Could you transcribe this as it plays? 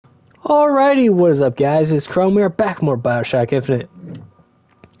Alrighty, what is up guys, it's Chrome, we're back more Bioshock Infinite.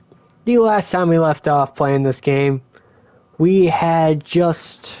 The last time we left off playing this game, we had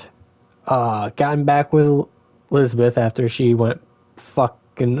just gotten back with Elizabeth after she went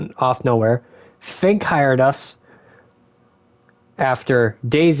fucking off nowhere. Fink hired us after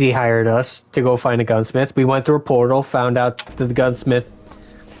Daisy hired us to go find a gunsmith. We went through a portal, found out that the gunsmith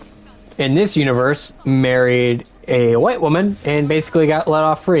in this universe married a white woman and basically got let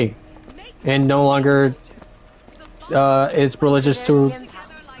off free. And no longer is religious to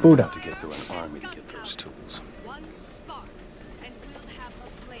Buddha. To get through an army to get those tools. One spark, and we'll have a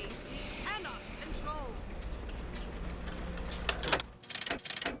place we cannot control.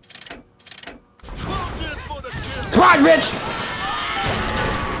 Come on, Rich!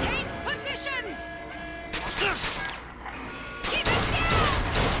 Take positions. Keep it down.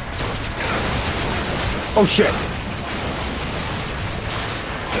 Oh shit!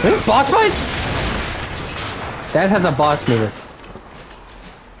 This boss fights? That has a boss meter.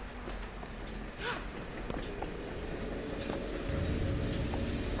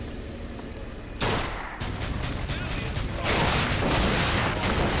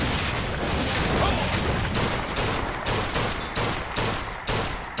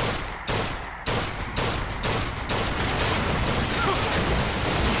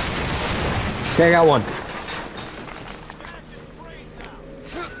 Okay, I got one.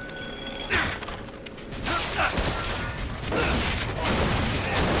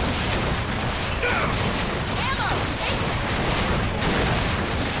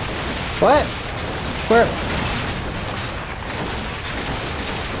 What? Where?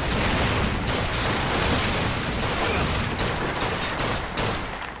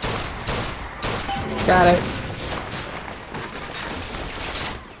 Got it.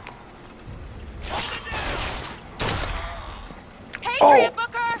 Patriot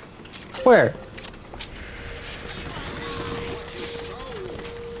Booker. Where?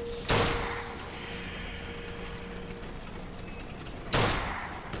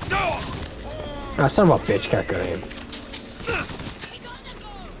 Oh, son of a bitch, got good aim.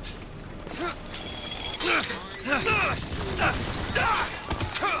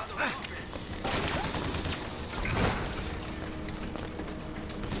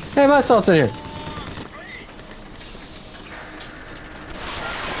 Hey, my salt's in here.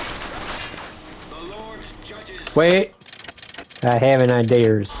 Wait, I have an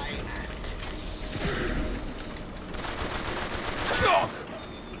idea.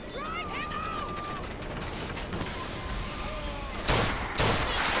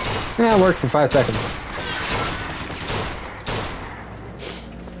 Yeah, it worked for 5 seconds.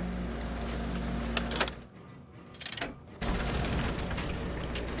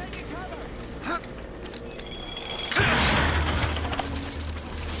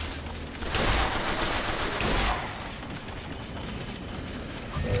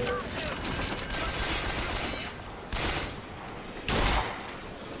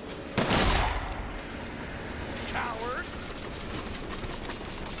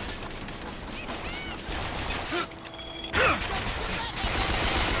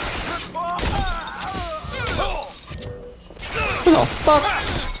 What the fuck?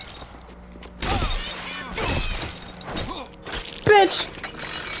 Bitch!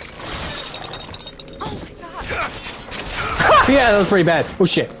 Oh my god. Yeah, that was pretty bad. Oh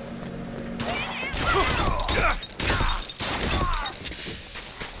shit.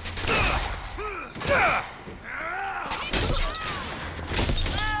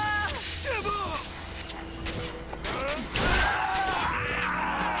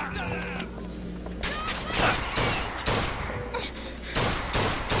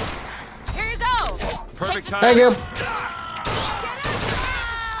 Here you go. Perfect time. Thank you.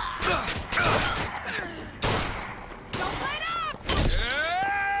 Don't let up.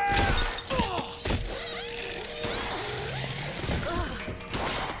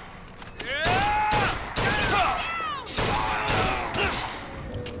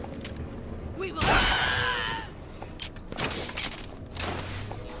 We will.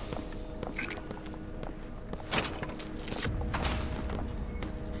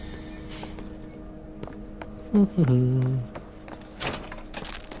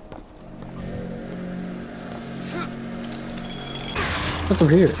 What's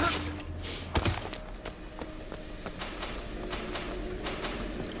over here?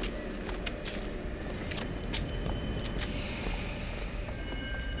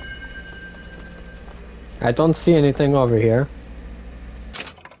 I don't see anything over here.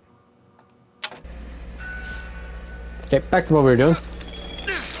 Okay, back to what we were doing.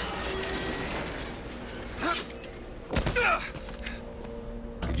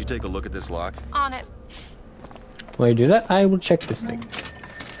 take a look at this lock? On it. While you do that, I will check this thing.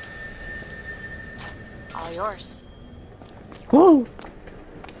 All yours. Woo!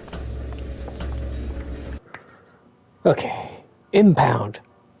 Okay. Impound.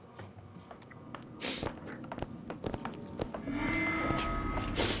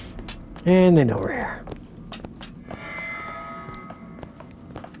 And they know we're here.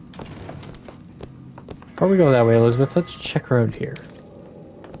 Before we go that way, Elizabeth, let's check around here.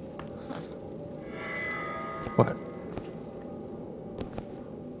 What?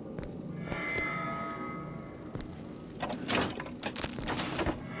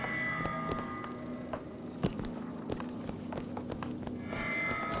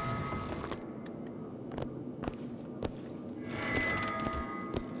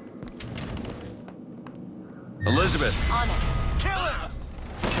 Elizabeth! On it. Kill him!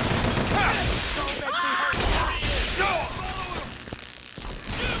 Don't make me hurt you! Go!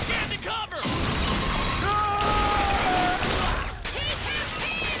 Get to cover!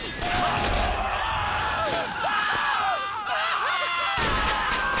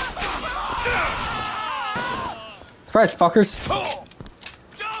 Surprise, fuckers! Don't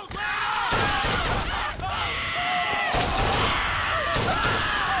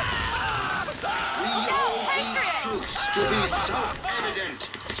To be self-evident.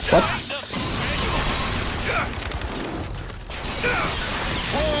 What?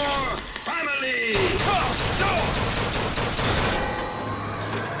 For family.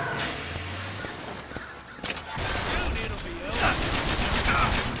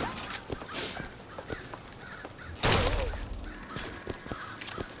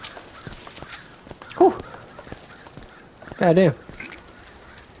 Whew. God damn.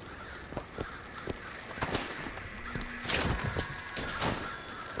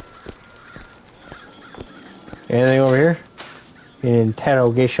 Anything over here?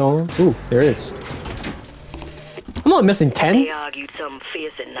 Interrogation. Ooh, there is. I'm only missing 10. They argued something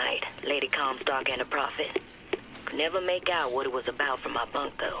fierce at night, Lady Comstock and the Prophet. Could never make out what it was about from my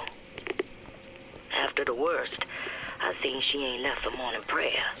bunk, though. After the worst, I seen she ain't left for morning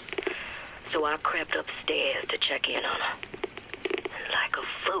prayer. So I crept upstairs to check in on her. And like a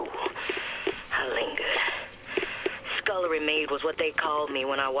fool, I lingered. Scullery maid was what they called me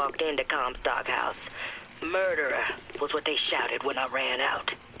when I walked into Comstock House. Murderer was what they shouted when I ran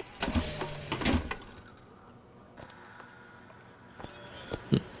out.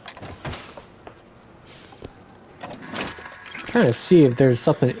 Trying to see if there's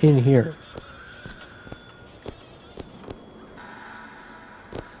something in here.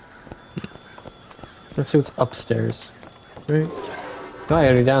 Let's see what's upstairs. Right? Oh, I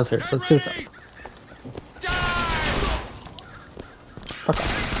gotta be downstairs. Let's see what's up. Fuck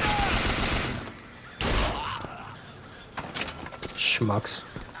off. Schmucks.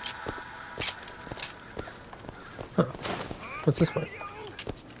 Huh. What's this way?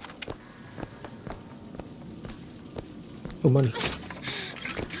 Oh, money.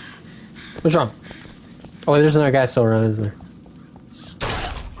 What's wrong? Oh, there's another guy still around, isn't there?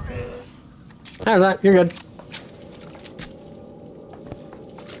 How's that? You're good.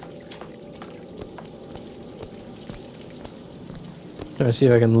 Trying to see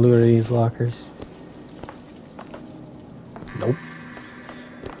if I can lure these lockers. Nope.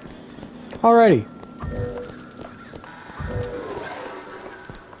 Alrighty.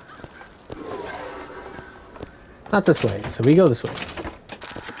 Not this way, so we go this way.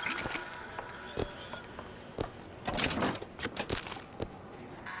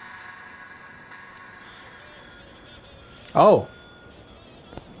 Oh.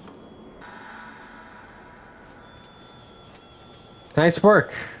 Nice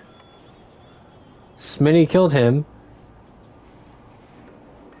work. Smitty killed him.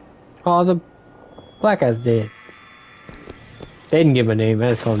 Oh, the black guy's dead. They didn't give him a name, I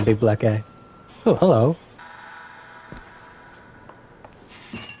just called him Big Black Guy. Oh, hello.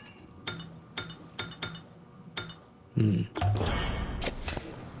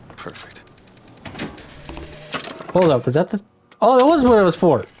 Perfect. Hold up, was that the... Oh, that was what it was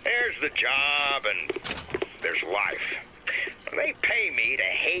for. There's the job and there's life. They pay me to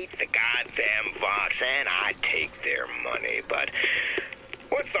hate the goddamn Vox and I take their money, but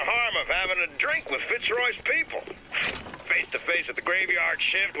what's the harm of having a drink with Fitzroy's people? Face to face at the graveyard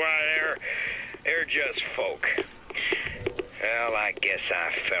shift, why they're just folk. Well, I guess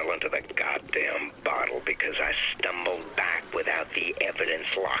I fell into the goddamn bottle because I stumbled back without the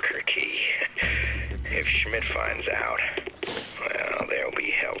evidence locker key. If Schmidt finds out, well, there'll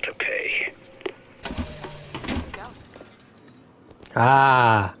be hell to pay. Go.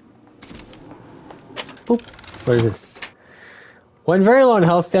 Ah. Boop. What is this? When very low in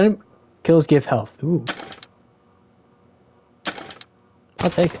health, then kills give health. Ooh. I'll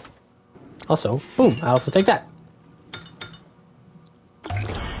take it. Also, boom, I also take that.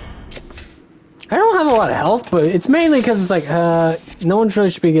 I don't have a lot of health, but it's mainly because it's like, no one really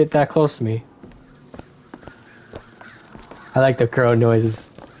should be get that close to me. I like the crow noises.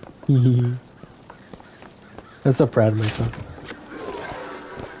 I'm so proud of myself.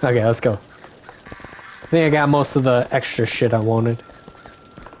 Okay, let's go. I think I got most of the extra shit I wanted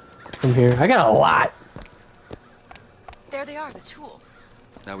from here. I got a lot. There they are, the tools.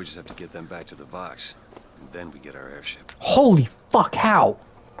 Now we just have to get them back to the Vox, and then we get our airship. Holy fuck, how?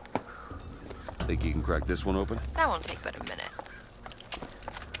 Think you can crack this one open? That won't take but a minute.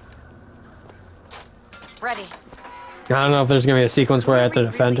 Ready. I don't know if there's gonna be a sequence where I have to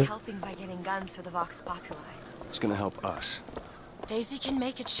defend really it. helping by getting guns for the Vox Populi. It's gonna help us. Daisy can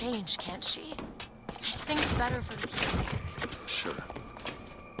make a change, can't she? Make things better for the people. Sure.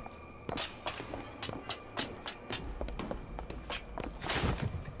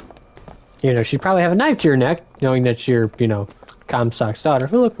 You know, she'd probably have a knife to your neck, knowing that you're, you know, Comstock's daughter.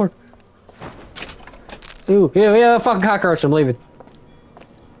 Oh, look more. Ooh, yeah, fucking cockroach, I'm leaving.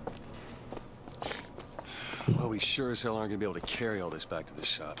 Well, we sure as hell aren't gonna be able to carry all this back to the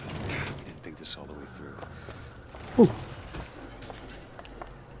shop. We didn't think this all the way through. Ooh.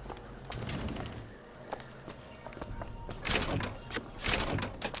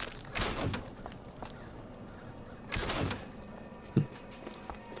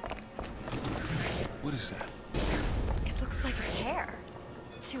 What is that? It looks like a tear.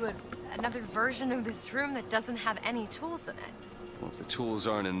 To another version of this room that doesn't have any tools in it. Well, if the tools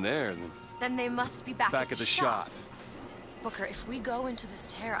aren't in there, Then they must be back back at the shop. Booker, if we go into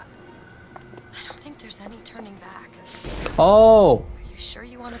this tear, I don't think there's any turning back. Oh! Are you sure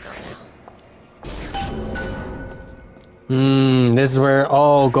you want to go now? This is where,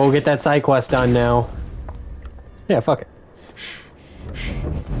 oh, go get that side quest done now. Yeah, fuck it.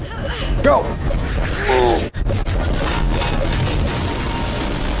 Go!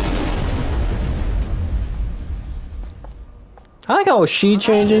 I like how she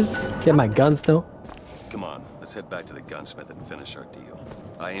changes. Get my gun still. Come on, let's head back to the gunsmith and finish our deal.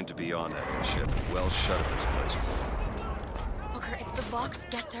 I aim to be on that airship, well shut of this place. Booker, if the Vox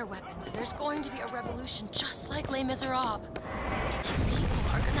get their weapons, there's going to be a revolution just like Les Miserables. These people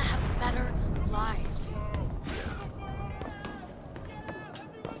are gonna have better lives.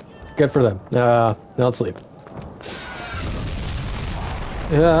 Good for them. Now let's leave.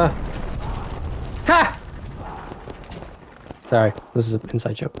 Ha! Sorry, this is an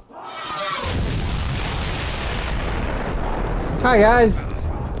inside joke. Hi guys.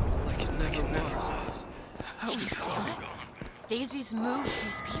 Like it never was. Can you feel it? Daisy's moved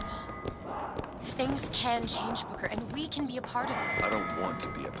these people. Things can change, Booker, and we can be a part of it. I don't want to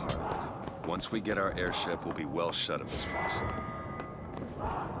be a part of it. Once we get our airship, we'll be well shut of this place.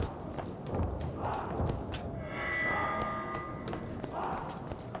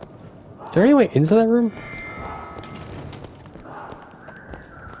 Is there any way into that room?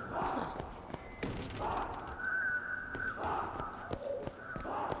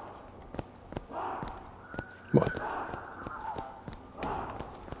 What?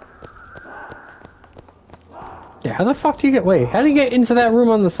 Yeah, how the fuck do you get, wait, how do you get into that room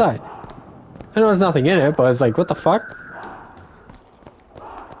on the side? I know there's nothing in it, but it's like, what the fuck?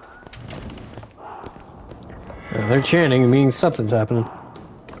 Oh, they're chanting, it means something's happening.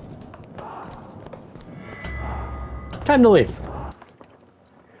 Time to leave.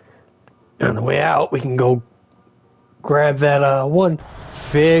 On the way out, we can go grab that, one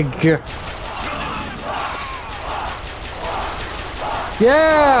figure.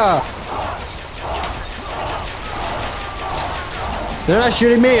 Yeah! They're not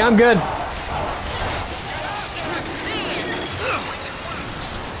shooting me, I'm good.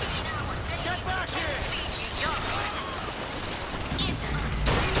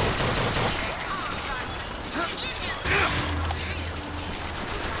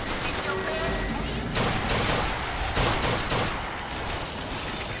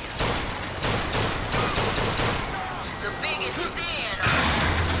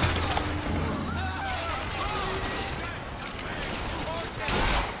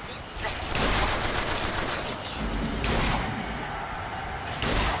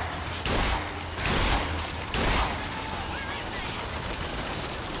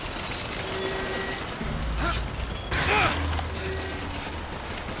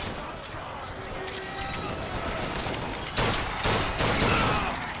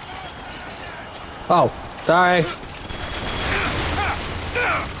 Oh, sorry.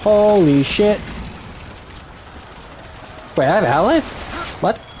 Holy shit. Wait, I have allies?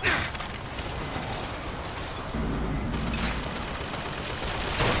 What?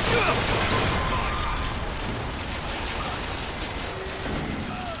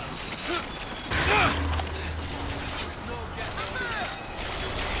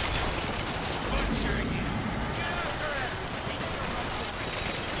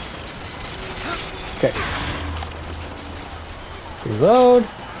 Okay. Reload.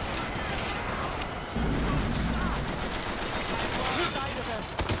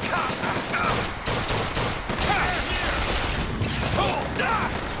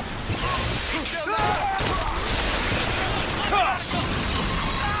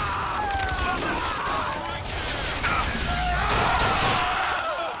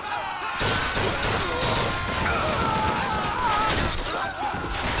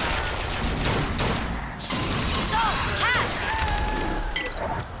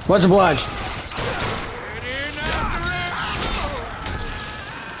 Much obliged.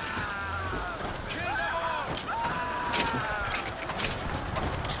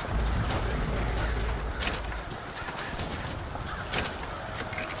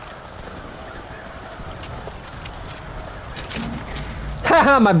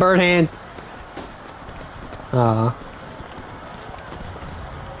 Haha, my bird hand.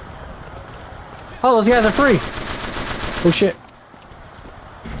 Oh, those guys are free. Oh shit.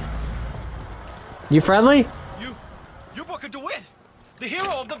 You friendly? You Booker DeWitt, the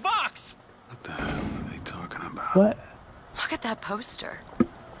hero of the Vox. What the hell are they talking about? What? Look at that poster.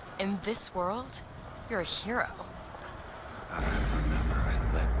 In this world, you're a hero. I remember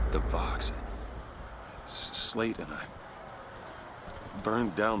I led the Vox. Slate and I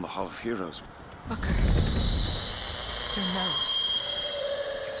burned down the Hall of Heroes. Booker. Your nose.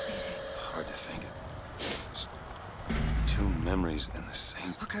 You're bleeding. Hard to think. Just two memories in the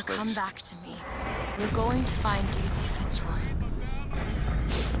same Booker, place. come back to me. We're going to find Daisy Fitzroy.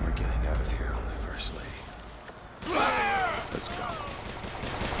 We're getting out of here on the First Lady. Let's go.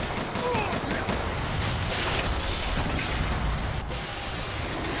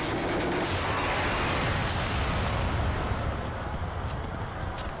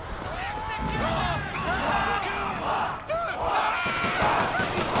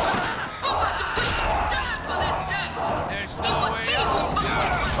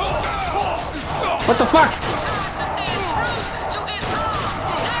 What the fuck?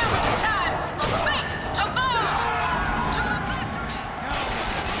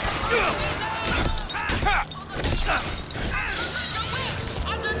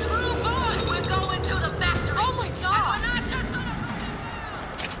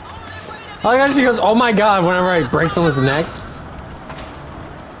 Oh my god, she goes, oh my god, whenever I break someone's neck.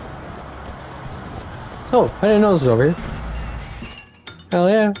 Oh, I didn't know this was over here. Hell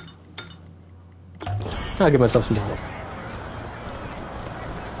yeah. I'll give myself some health.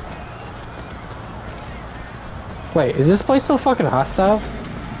 Wait, is this place still fucking hostile?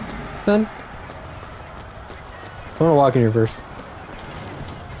 Then? I wanna walk in here first.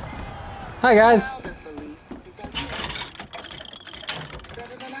 Hi guys!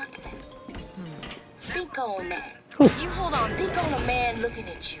 Think on that. You hold on to Think on a this. man looking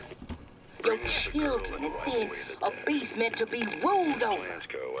at you. Your children and seeing a beast meant to be ruled over.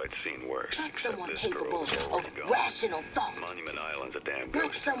 Go, I'd seen worse, Not except someone this capable girl was of already gone. rational thought. Monument Island's a damn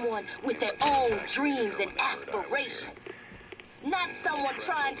Not ghost. someone with their own dreams and aspirations. Not someone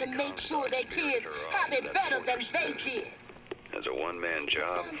trying to make sure their kids have it better than they did. As a one-man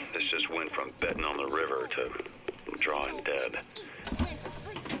job, this just went from betting on the river to drawing dead.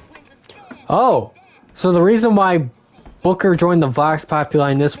 Oh, so the reason why Booker joined the Vox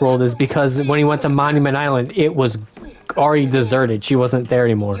Populi in this world is because when he went to Monument Island, it was already deserted. She wasn't there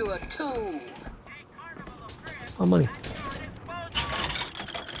anymore. You're a tool. Oh, money.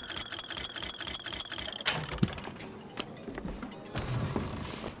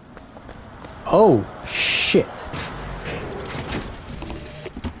 Oh, shit.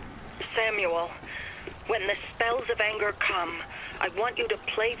 Samuel, when the spells of anger come, I want you to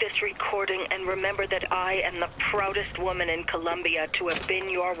play this recording and remember that I am the proudest woman in Columbia to have been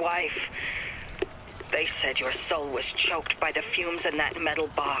your wife. They said your soul was choked by the fumes in that metal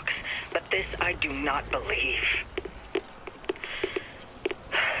box, but this I do not believe.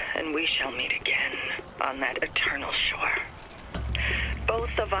 And we shall meet again on that eternal shore.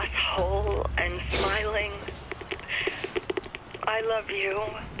 Both of us whole and smiling. I love you.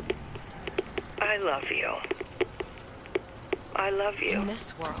 I love you. I love you. In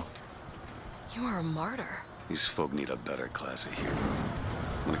this world, you are a martyr. These folk need a better class of hero.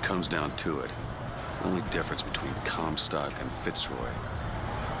 When it comes down to it, the only difference between Comstock and Fitzroy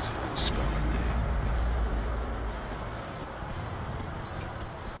is how you spell their name.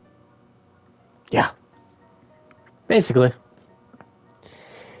 Yeah. Basically.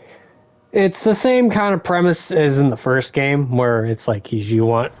 It's the same kind of premise as in the first game, where it's like, you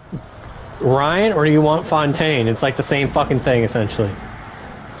want Ryan or you want Fontaine? It's like the same fucking thing, essentially.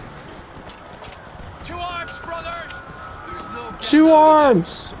 2 arms, brothers! There's no getting 2 out of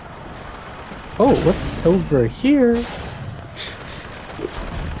arms! Oh, what's over here?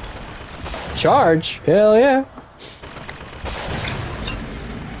 Charge? Hell yeah.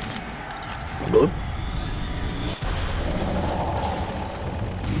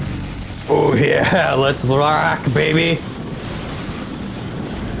 Oh yeah, let's rock, baby.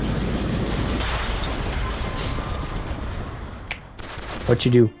 What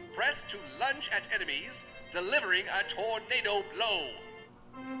you do? Press to lunge at enemies, delivering a tornado blow.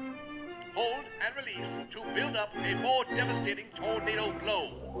 Hold and release to build up a more devastating tornado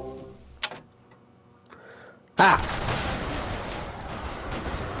blow. Ah!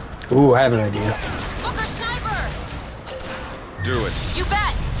 Ooh, I have an idea. Booker sniper! Do it. You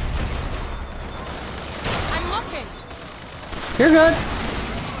bet! I'm looking! You're good.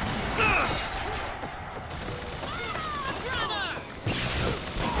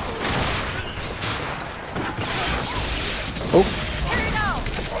 Oh, Here you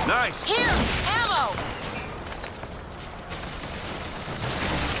go! Nice. Here! Ammo!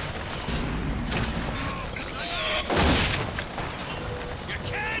 You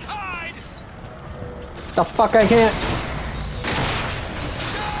can't hide! the fuck I can't.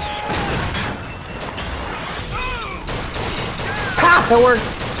 Ha! That worked.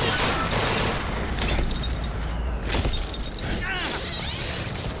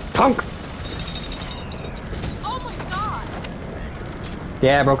 Punk. Oh my god!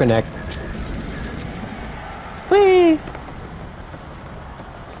 Yeah, broke a neck. Whee!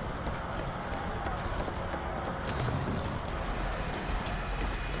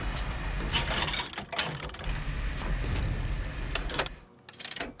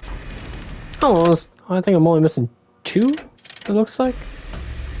 Oh, I think I'm only missing 2, it looks like.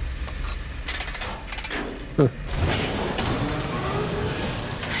 Huh.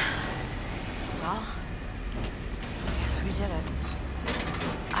 Well, I guess we did it.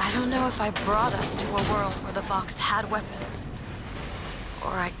 I don't know if I brought us to a world where the Vox had weapons,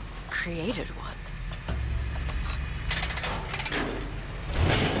 or I created one.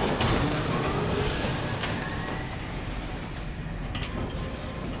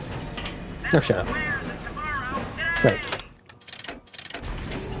 No, shut up. Right.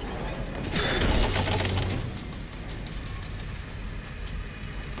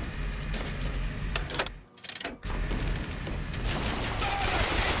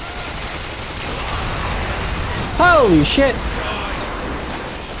 Holy shit!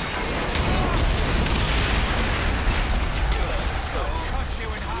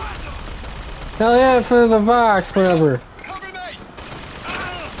 Hell yeah, for the Vox, whatever. Cover me!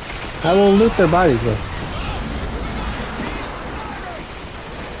 I will loot their bodies though.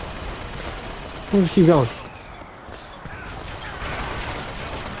 We'll just keep going.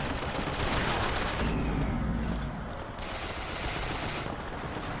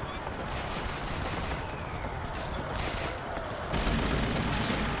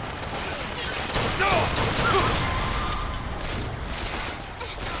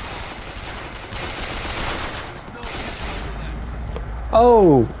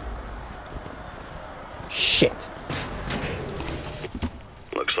 Oh! Shit.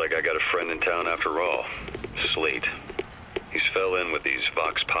 Looks like I got a friend in town after all. Slate. He's fell in with these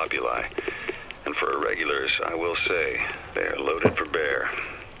Vox Populi. And for irregulars, I will say, they're loaded for bear.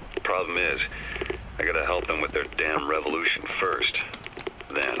 Problem is, I gotta help them with their damn revolution first.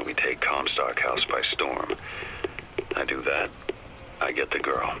 Then we take Comstock House by storm. I do that, I get the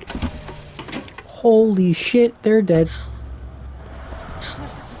girl. Holy shit, they're dead. No,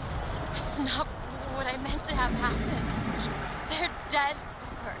 this is not what I meant to have happen. They're dead,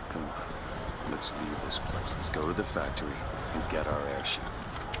 Booker. Come on. Let's leave this place. Let's go to the factory and get our airship.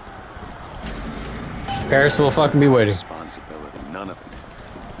 Paris will fucking be waiting. Responsibility, none of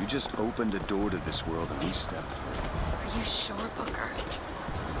it. You just opened a door to this world and we stepped through. Are you sure, Booker?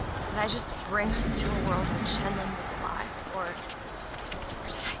 Did I just bring us to a world when Shenlin was alive, or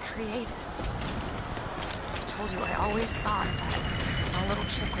did I create it? I told you I always thought that my little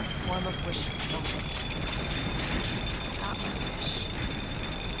trick was a form of wish fulfillment. I got my wish.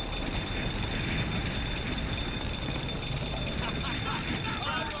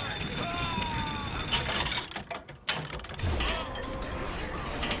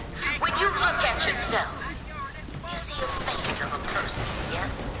 When you look at yourself, you see a face of a person,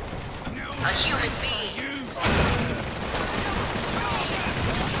 yes? A human being.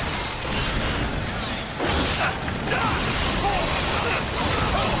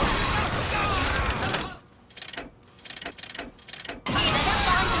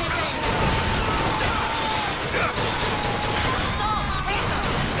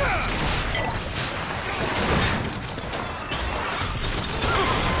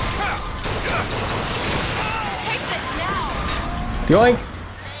 Yoink!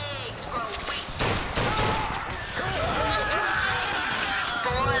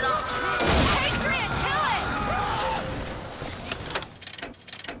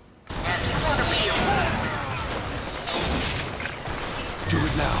 Do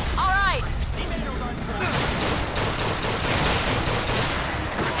it now. All right.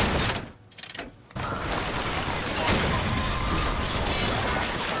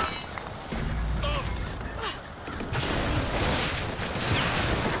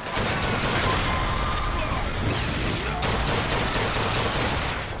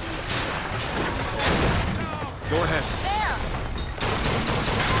 Go ahead.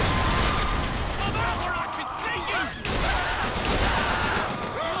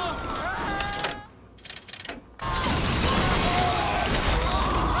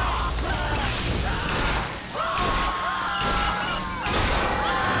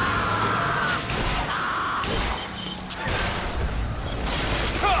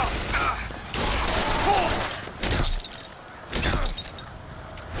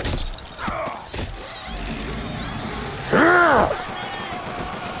 There.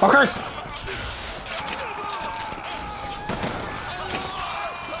 Okay.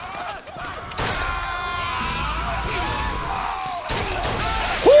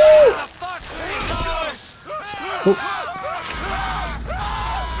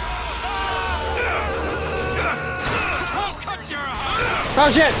 Oh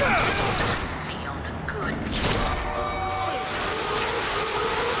shit!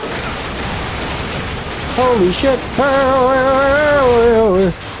 Holy shit!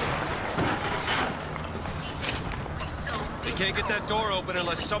 They can't get that door open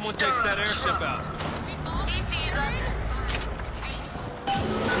unless someone takes that airship out.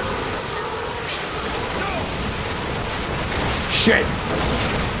 Shit!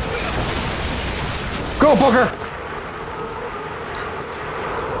 Go, Booker!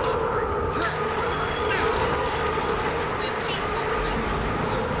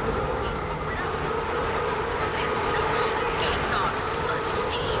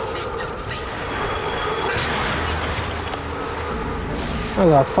 How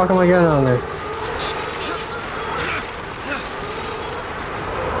the fuck am I getting on there?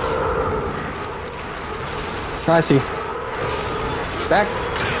 I see. Back.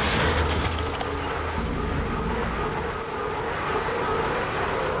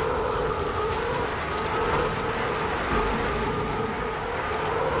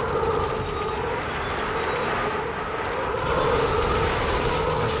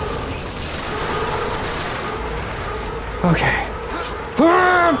 Okay.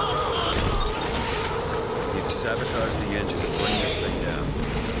 Need to sabotage the engine and bring this thing down.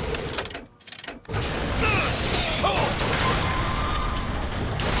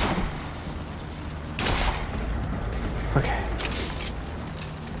 Okay.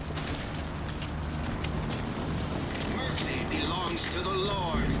 Mercy belongs to the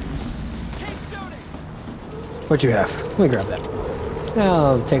Lord. What you have? Let me grab that.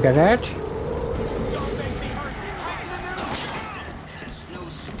 I'll take a that. There's no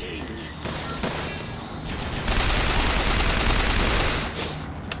sting.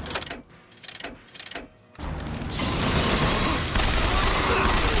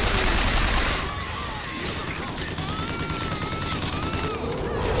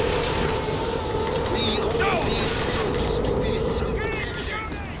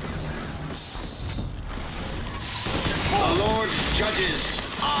 The Lord's judges,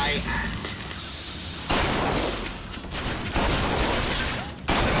 I act.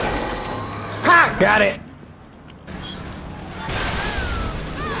 Ha! Got it!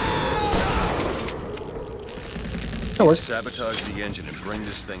 That works. Sabotage the engine and bring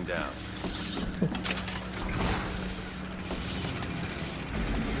this thing down.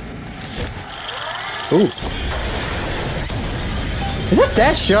 Ooh. Is it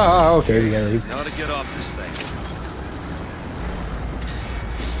that shot? Oh, okay, we gotta leave. Now to get off this thing.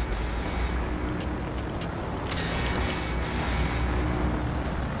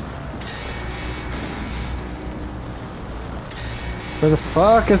 Where the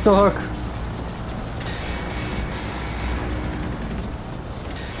fuck is the hook?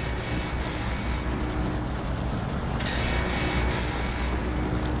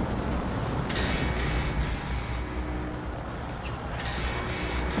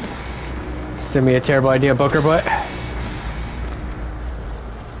 Send me a terrible idea, Booker, but...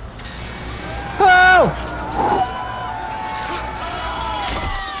 Oh!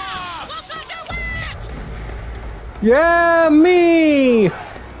 Yeah, me! Come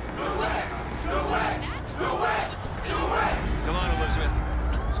on, Elizabeth.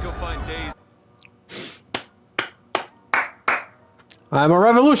 Let's go find Daisy. I'm a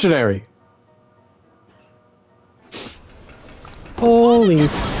revolutionary. Holy.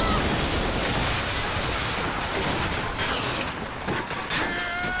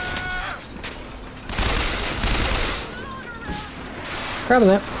 Grabbing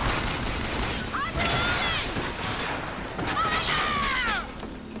that.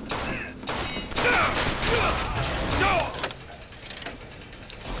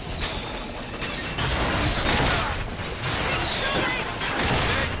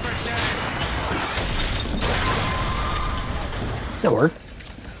 That worked.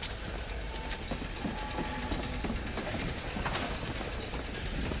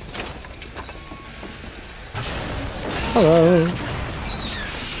 Hello.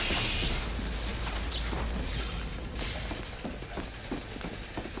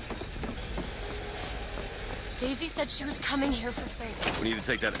 Daisy said she was coming here for favor. We need to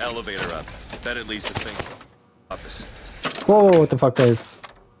take that elevator up. That at least the thing's office. Whoa, what the fuck that is?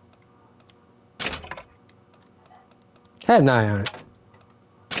 Had an eye on it.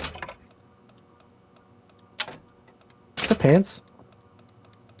 The pants?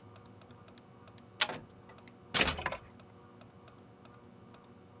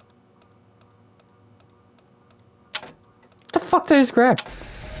 What the fuck did I just grab?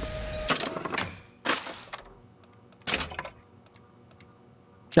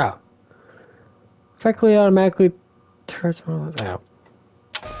 Oh. Effectively automatically turns out.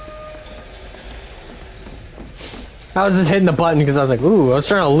 I was just hitting the button because I was like, ooh, I was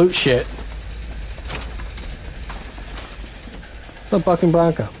trying to loot shit. The bucking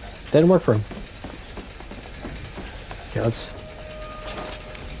Bronco. Didn't work for him. Okay, let's...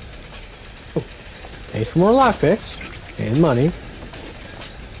 Oh. Thanks for more lockpicks. And money.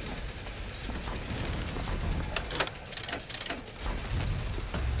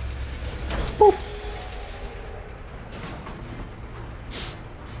 Boop.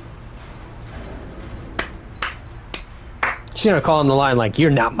 She's gonna call on the line like,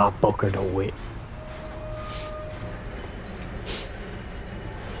 you're not my Booker DeWitt.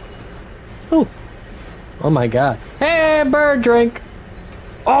 Ooh. Oh my god. Hey, bird drink!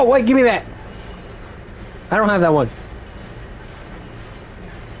 Oh, wait, give me that! I don't have that one.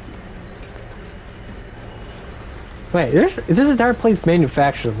 Wait, this entire place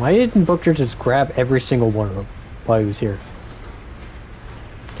manufactured. Why didn't Booker just grab every single one of them while he was here?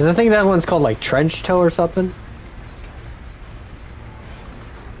 Because I think that one's called like trench toe or something.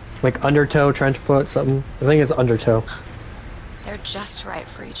 Like undertow, trench foot, something. I think it's undertow. They're just right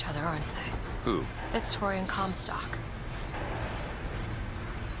for each other, aren't they? Who? Fitzroy and Comstock.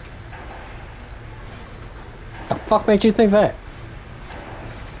 The fuck made you think that?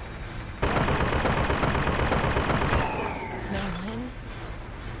 Lynn?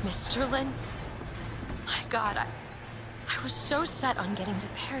 Mr. Lynn? My god, I was so set on getting to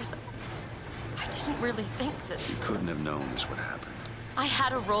Paris. I didn't really think that... You couldn't have known this would happen. I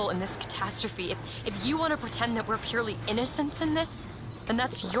had a role in this catastrophe. If you want to pretend that we're purely innocents in this, then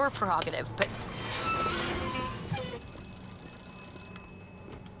that's your prerogative, but...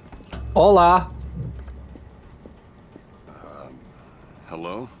 Hola.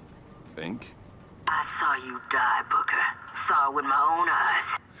 Hello? Fink? I saw you die, Booker. Saw it with my own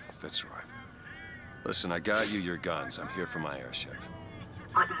eyes. Fitzroy. Listen, I got you your guns. I'm here for my airship.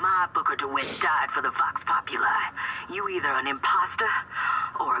 But my Booker DeWitt died for the Vox Populi. You either an imposter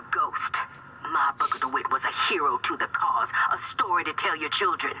or a ghost. My Booker DeWitt was a hero to the cause, a story to tell your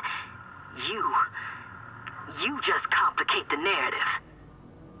children. You just complicate the narrative.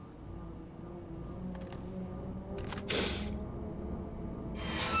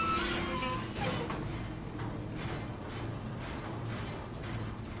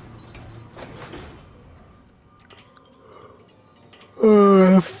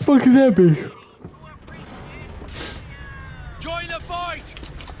 The fuck could that be? Join the fight!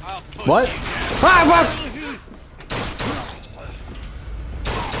 What? Ah, what?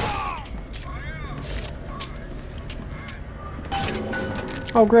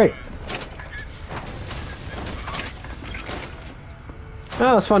 Oh, great.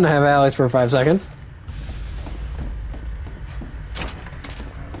 Oh, it's fun to have allies for 5 seconds.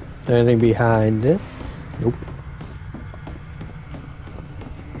 Anything behind this? Nope.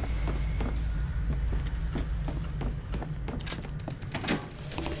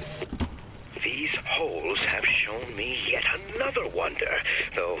 These holes have shown me yet another wonder,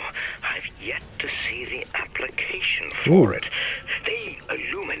 though I've yet to see the application for it. They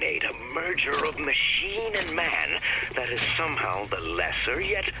illuminate a merger of machine and man that is somehow the lesser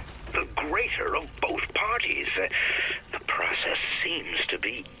yet the greater of both parties. The process seems to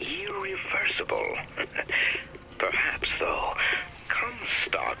be irreversible. Perhaps, though,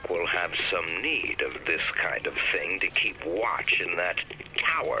 Comstock will have some need of this kind of thing to keep watch in that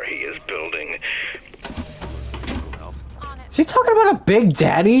tower he is building. Is he talking about a Big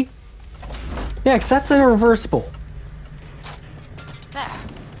Daddy? Yeah, because that's irreversible. There.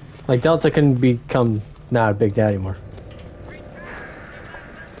 Like, Delta can become not a Big Daddy anymore.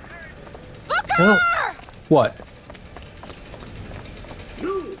 Booker! What?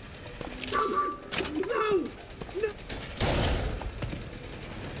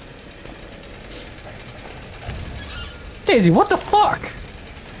 Daisy, what the fuck?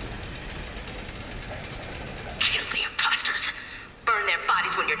 Kill the imposters. Burn their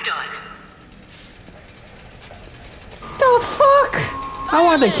bodies when you're done. The fuck? I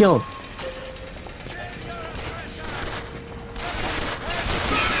wanted to kill him.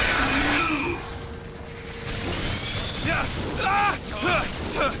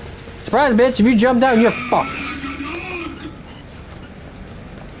 Surprise, bitch! If you jump down, you're fucked.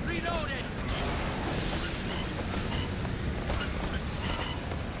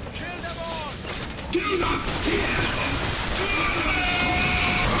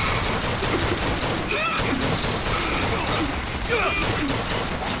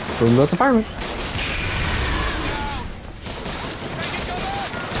 Boom goes the fireman.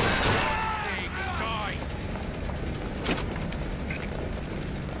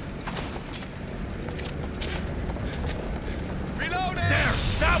 There!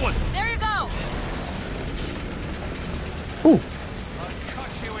 That one! There you go! Ooh. I'll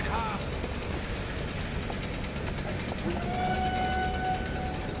cut you in half.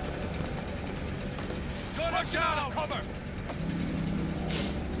 Push out! Cover!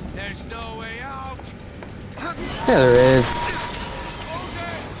 There's no way out! Yeah, there is.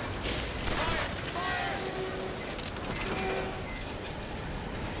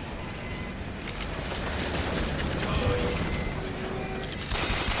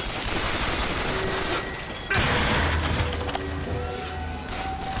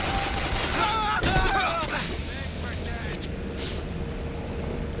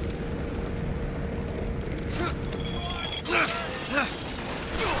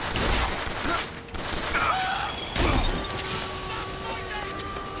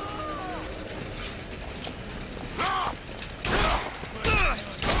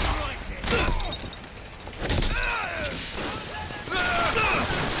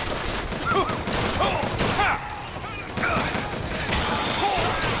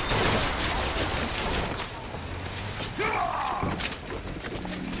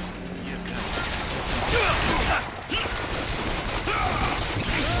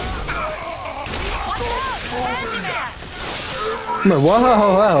 Whoa,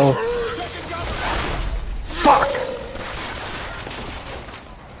 whoa. Fuck!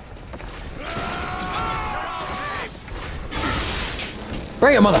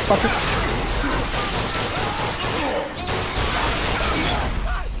 Bring it, motherfucker!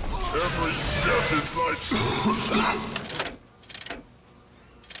 Every step is like...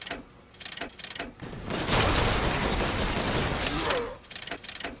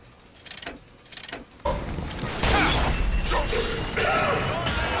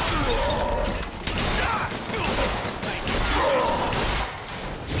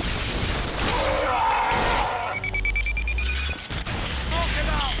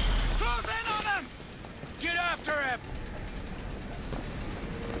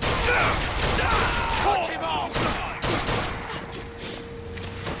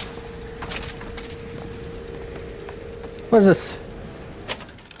 What is this?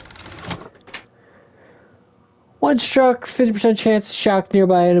 One struck, 50% chance to shock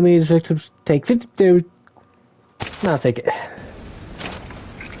nearby enemies. Victims take 52. I'll take it.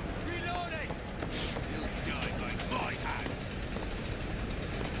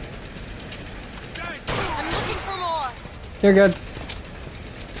 I'm looking for more. You're good.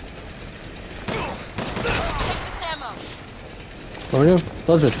 Take this ammo. What are we doing?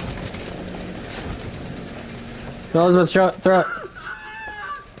 Elizabeth. Elizabeth, shot, throw it.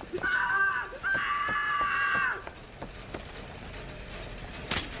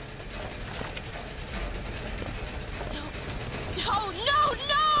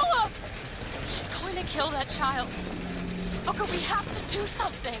 No! She's going to kill that child. Booker, we have to do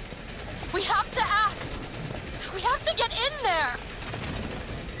something. We have to act. We have to get in there.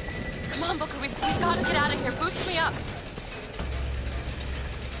 Come on, Booker, we've got to get out of here. Boost me up.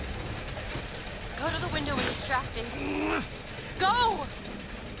 Go to the window and distract Daisy. Go!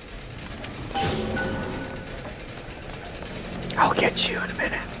 I'll get you in a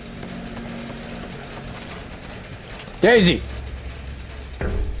minute. Daisy!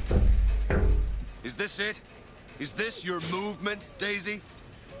 Is this it? Is this your movement, Daisy?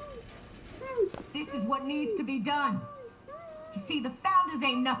 This is what needs to be done. You see, the founders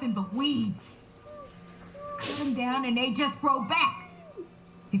ain't nothing but weeds. Cut them down and they just grow back.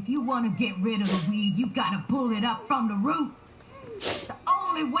 If you want to get rid of the weed, you gotta pull it up from the root. It's the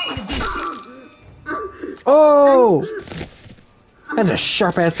only way to be... Oh! That's a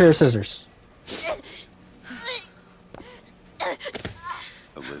sharp-ass pair of scissors.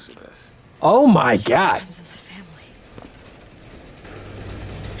 Elizabeth. Oh my god.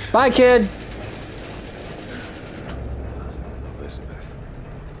 Bye, kid. Elizabeth.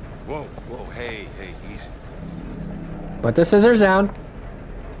 Whoa, whoa, hey, easy. Put the scissors down.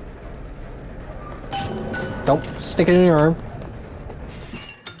 Don't stick it in your arm.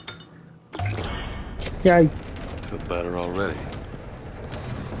 Yeah. I feel better already.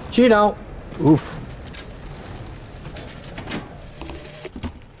 You don't. Oof.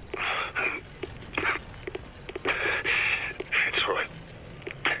 Fitzroy,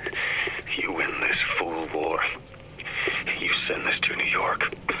 you win this fool war. You send this to New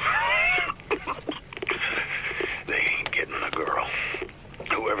York. They ain't getting the girl.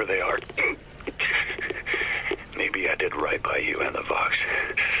 Whoever they are. Maybe I did right by you and the Vox.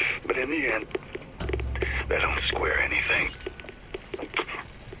 But in the end, that don't square anything.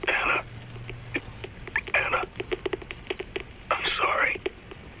 Anna, I'm sorry.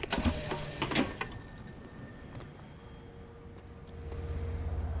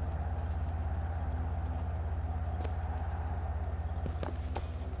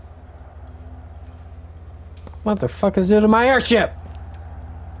 What the fuck is new to my airship?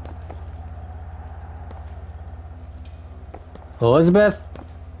 Elizabeth?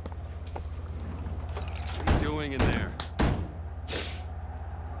 What are you doing in there?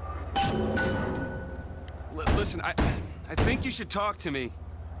 Listen, I think you should talk to me.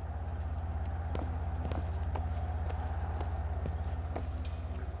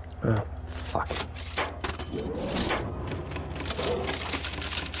 Oh, fuck.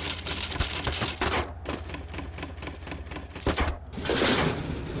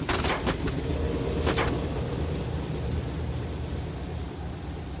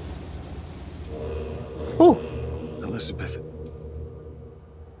 Oh, Elizabeth.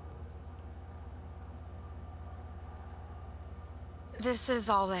 This is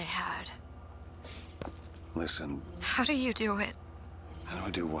all they had. Listen, How do you do it? how do I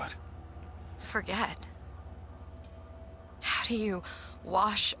do what? Forget. How do you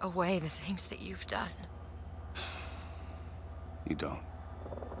wash away the things that you've done? You don't.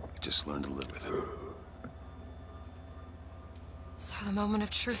 You just learn to live with it. So the moment of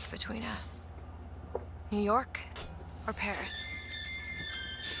truth between us. New York or Paris?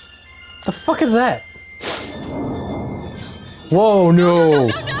 the fuck is that? Whoa, no.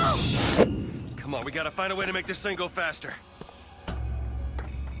 Come on, we gotta find a way to make this thing go faster.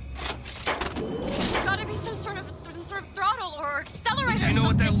 There's gotta be some sort of throttle or accelerator. Do you know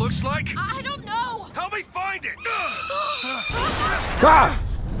what that looks like? I don't know. Help me find it! Ah!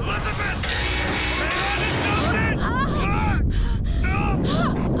 Elizabeth! Hang on to something!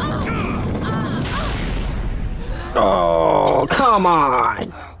 Oh, come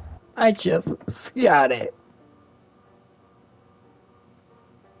on. I just got it.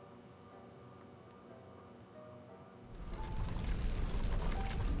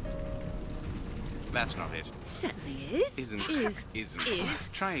 That's not it. Certainly is. Isn't. Is.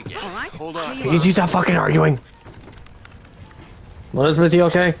 Try again. All right. Hold on. Please, you stop fucking arguing. Elizabeth, you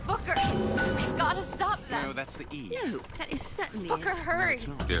okay? Booker, we've got to stop them. No, that's the E. No, that is certainly Booker, it. hurry. It's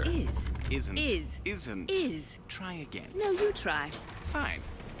not. Here. Is. Isn't. Is. Isn't. Is. Try again. No, you try. Fine.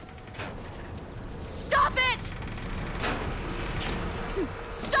 Stop it!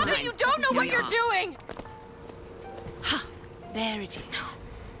 Stop it! You don't know what you're doing! Ha! There it is.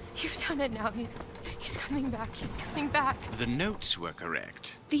 You've done it now. He's coming back. He's coming back. The notes were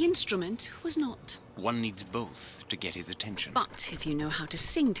correct. The instrument was not. One needs both to get his attention. But if you know how to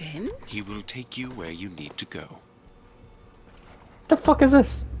sing to him... He will take you where you need to go. The fuck is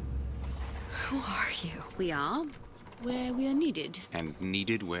this? Who are you? We are where we are needed. And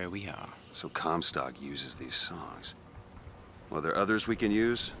needed where we are. So Comstock uses these songs. Well, there others we can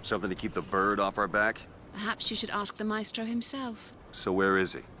use? Something to keep the bird off our back? Perhaps you should ask the maestro himself. So where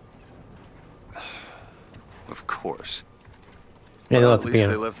is he? Of course. Yeah, they Well, left at the least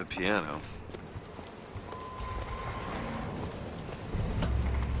piano. they left the piano.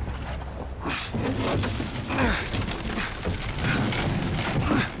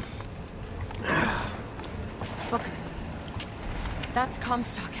 Booker. That's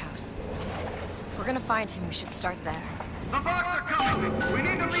Comstock House. If we're gonna find him, we should start there. The Vox are coming! We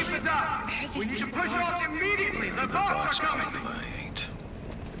need to leave the dock! We need to push off immediately! The Vox are coming!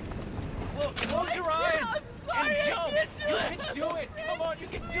 Close your eyes and jump! You can do it! Come on, you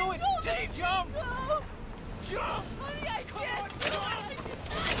can do it! Just jump! Jump! Honey, I Come on, can't. jump!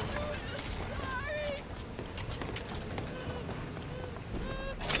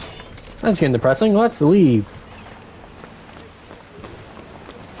 That's getting depressing. Let's leave.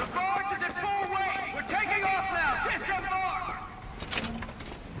 The barge is at full weight! We're taking off now! Disembark!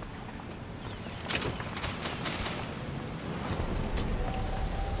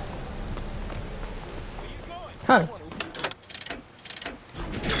 Huh.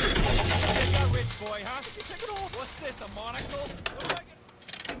 That rich boy, huh? You take it off. What's this, a monocle? What do I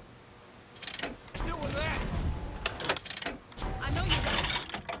get? Do with that? I know you got it.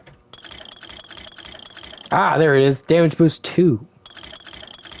 Ah, there it is. Damage boost 2.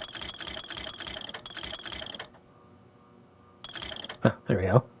 Ah, there we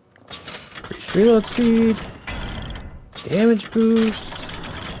go. Increased reload speed. Damage boost.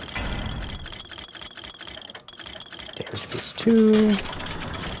 Damage boost 2.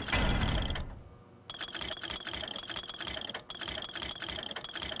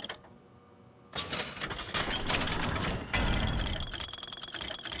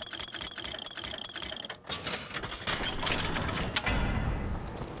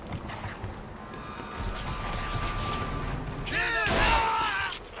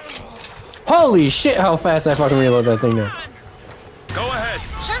 Holy shit, how fast I fucking reload that thing now. Go ahead.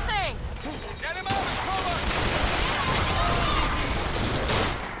 Sure thing. Get him out of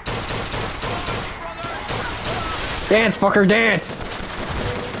cover! Dance, fucker, dance!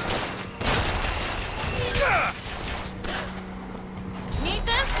 Need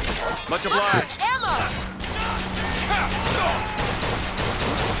this? Much obliged. Ammo!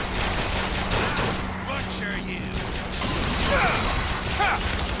 Butcher you!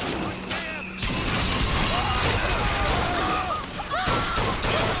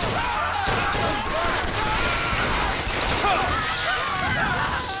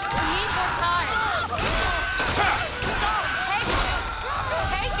 Need more time. So,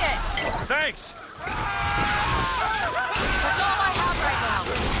 take it. Thanks. That's all I have right now.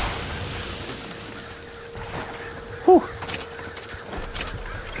 Whew.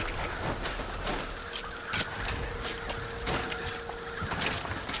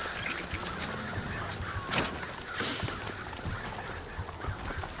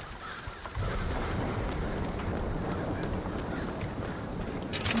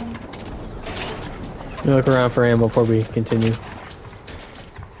 Look around for ammo before we continue.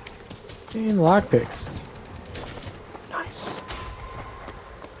 And lockpicks. Nice.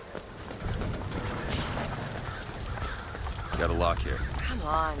 Got a lock here. Come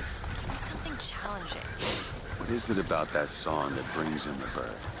on. Give me something challenging. What is it about that song that brings in the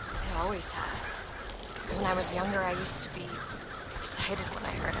bird? It always has. When I was younger, I used to be excited when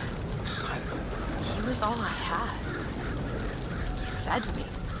I heard him. Excited. He was all I had. He fed me,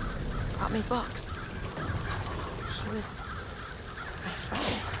 brought me books. He was my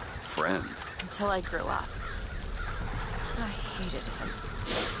friend. Friend? Until I grew up. And I hated him.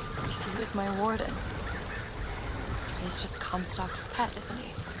 Because he was my warden. He's just Comstock's pet, isn't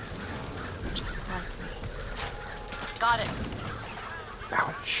he? Just like me. Got it.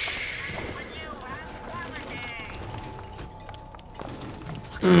 Ouch.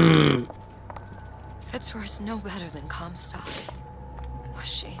 Look at this. Fitzroy's no better than Comstock. Was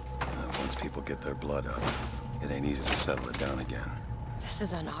she? Once people get their blood up, it ain't easy to settle it down again. This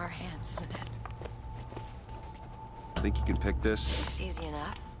is on our hands, isn't it? Think you can pick this? Looks easy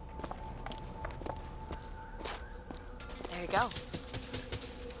enough. There you go.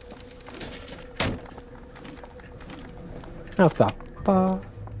 What the fuck?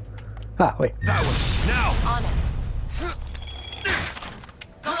 Ah, wait. That one! Now! On it.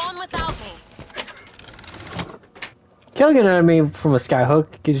 Go on without me. Killing an enemy from a skyhook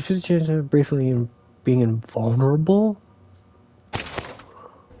gives you the chance of briefly being invulnerable.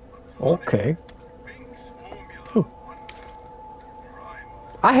 Okay. Hmm.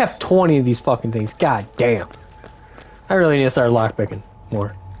 I have 20 of these fucking things. God damn. I really need to start lockpicking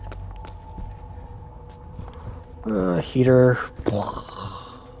more. Heater.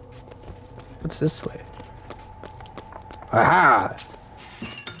 What's this way? Aha!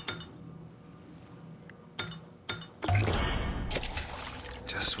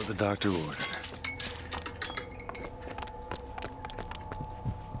 Just what the doctor ordered.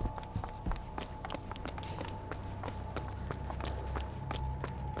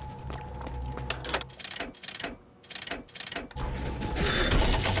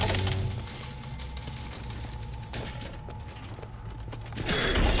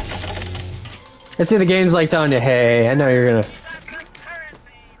 I see the game's like telling you, hey, I know you're gonna.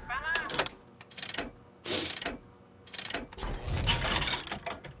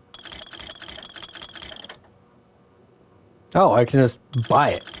 Oh, I can just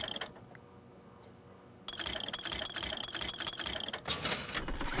buy it.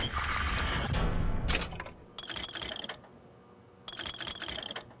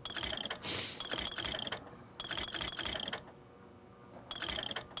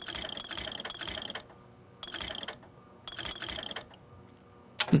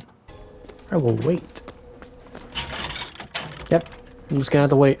 I will wait. Yep, I'm just gonna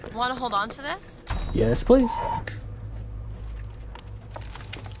have to wait. Want to hold on to this? Yes, please.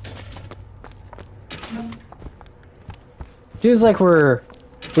 Feels like we're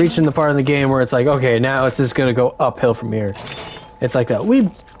reaching the part of the game where it's like, okay, now it's just gonna go uphill from here. It's like that. What are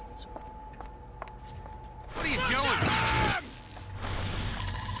you doing?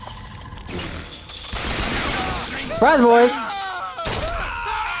 Surprise, boys!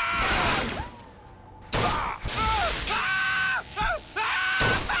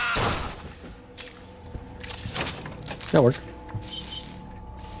 That worked.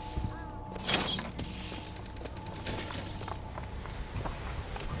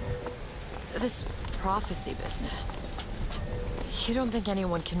 This prophecy business. You don't think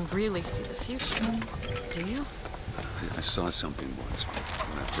anyone can really see the future, do you? I saw something once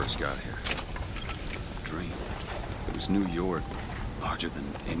when I first got here. A dream. It was New York, larger than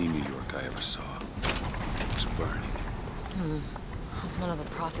any New York I ever saw. It was burning. None of the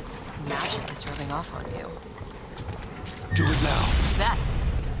prophet's magic is rubbing off on you. Do it now. Bet.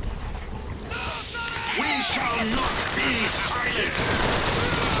 We shall not be silent!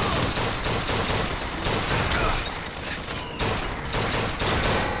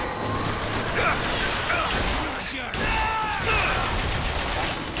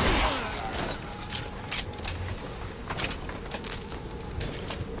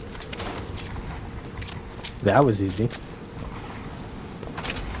 That was easy.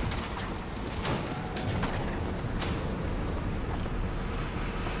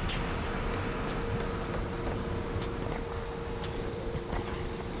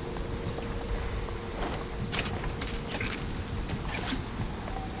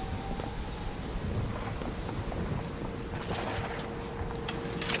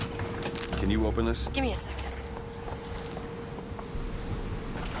 Can you open this? Give me a second.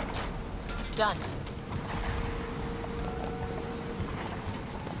 Done.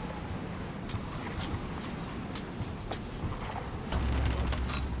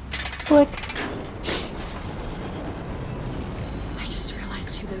 Click. I just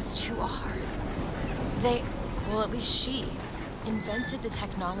realized who those two are. They, well, at least she, invented the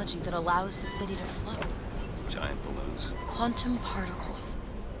technology that allows the city to float. Giant balloons. Quantum particles,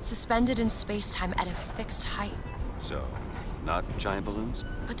 suspended in space-time at a fixed height. So, not giant balloons?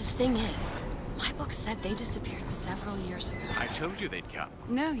 But the thing is, my book said they disappeared several years ago. I told you they'd come.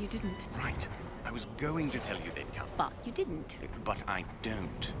 No, you didn't. Right. I was going to tell you they'd come. But you didn't. But I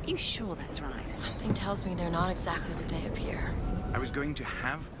don't. Are you sure that's right? Something tells me they're not exactly what they appear. I was going to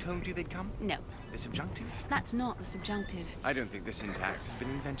have told you they'd come? No. The subjunctive? That's not the subjunctive. I don't think the syntax has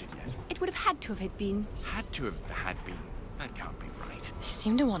been invented yet. It would have had to have been. Had to have had been. That can't be right. They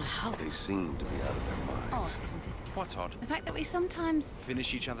seem to want to help. They seem to be out of their minds. Odd, isn't it? What's odd? The fact that we sometimes...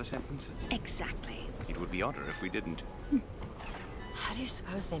 Finish each other's sentences? Exactly. It would be odder if we didn't. How do you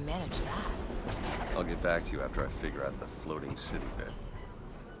suppose they manage that? I'll get back to you after I figure out the floating city bit.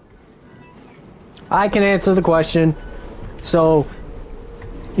 I can answer the question. So,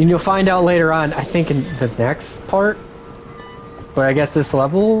 you'll find out later on, I think in the next part. But I guess this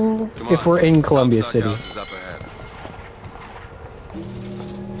level, if we're in Columbia City. House is up ahead.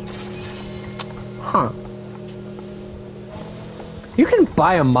 Huh. You can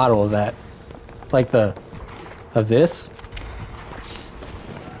buy a model of that. Like of this.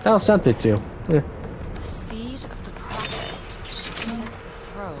 That was something too. Yeah. The seed of the prophet should sit the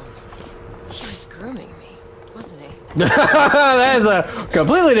throne. He was grooming me, wasn't he? That is a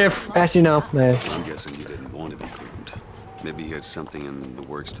completely different. Actually, no. I'm guessing you didn't want to be groomed. Maybe he had something in the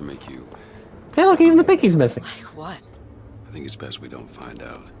works to make you... Hey, look, even the pinky's missing. Like what? I think it's best we don't find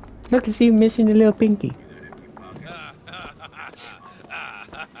out. Look, is he missing the little pinky?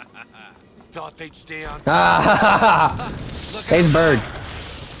 Thought they'd stay on. Hey, bird.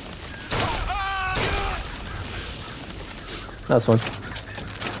 That's one.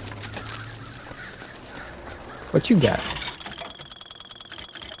 What you got?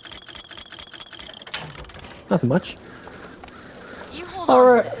 Nothing much. You hold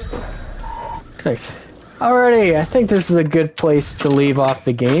on to this. Thanks. Alrighty, I think this is a good place to leave off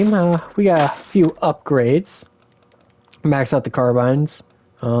the game. We got a few upgrades. Max out the carbines.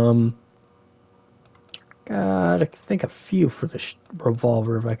 Got, I think, a few for the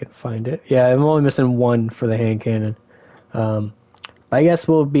revolver if I can find it. Yeah, I'm only missing one for the hand cannon. But I guess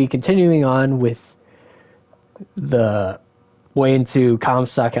we'll be continuing on with the way into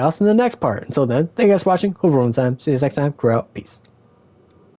Comstock House in the next part. Until then, thank you guys for watching. Hope everyone's time. See you guys next time. Grow out. Peace.